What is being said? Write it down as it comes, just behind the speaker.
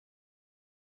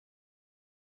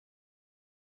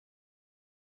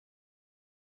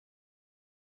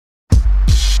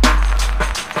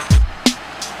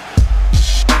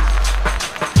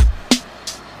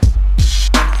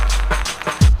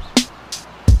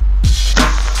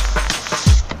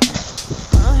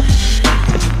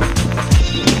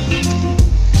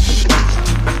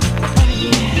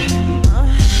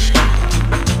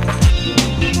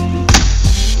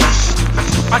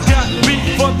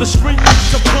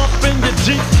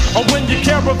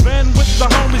caravan with the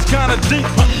homies kinda deep.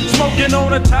 Smoking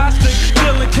on a tie stick,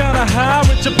 feeling kinda high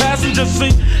with your passenger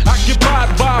seat.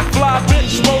 Occupied by a fly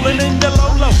bitch, rolling in your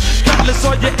Lolo. Cutlass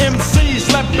on your MC,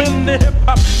 slapping the hip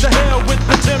hop. To hell with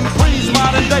the Tim Breeze,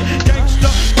 modern day gangsta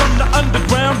from the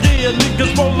underground. Yeah,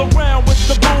 niggas roll around with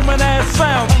the booming ass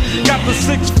sound. Got the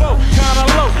 6'4", kinda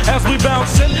low as we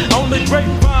bouncing on the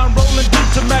grapevine, rolling deep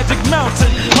to Magic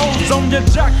Mountain. Hoes on your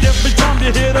jock every time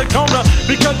you hit a corner,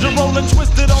 because you're rolling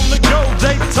twisted on the go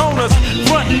Daytonas.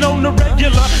 Frontin' on the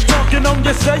regular, talking on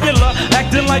your cellular,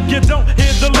 acting like you don't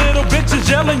hear the little bitches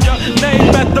yelling your name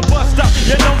at the bus stop.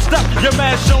 You don't stop, you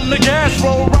mash on the gas,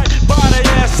 roll right by the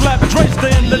ass, slap Dre,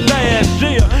 stay in the dash.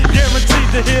 Yeah, guaranteed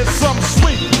to hear something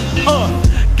sweet.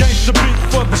 Gangsta beat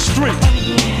for the street.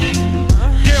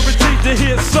 Guaranteed to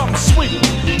hear something sweet.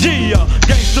 Yeah,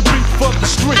 gangsta beat for the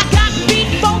street. I got beat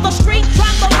for the street,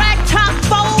 drop a rag top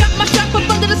fold. Got my strap up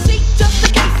under the seat just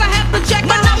in case I have to check.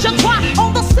 Menage a trois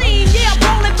on the scene, yeah,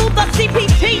 rolling through the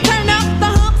CPT. Turn up the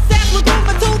humps as we're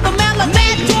grooving to the melody.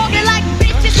 Mad talking like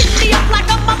bitches, hit me up like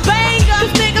I'm a banger.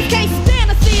 Cause niggas can't stand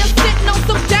to see us sitting on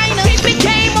some Dana. Keep it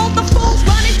game on the fools,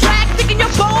 running track, sticking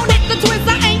your bone, hit the twist.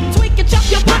 I ain't tweaking, chop,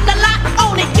 you put the lot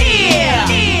on it, yeah.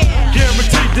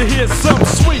 Guaranteed to hear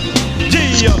something sweet.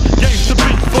 Yeah, gangsta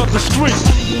beat for the street.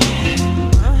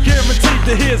 Guaranteed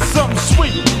to hear something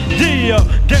sweet. Yeah,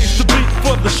 gangsta beat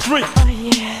for the street.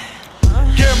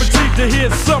 Guaranteed to hear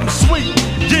something sweet.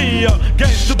 Yeah,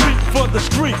 gangsta beat for the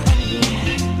street.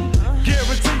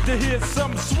 Guaranteed to hear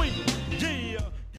something sweet.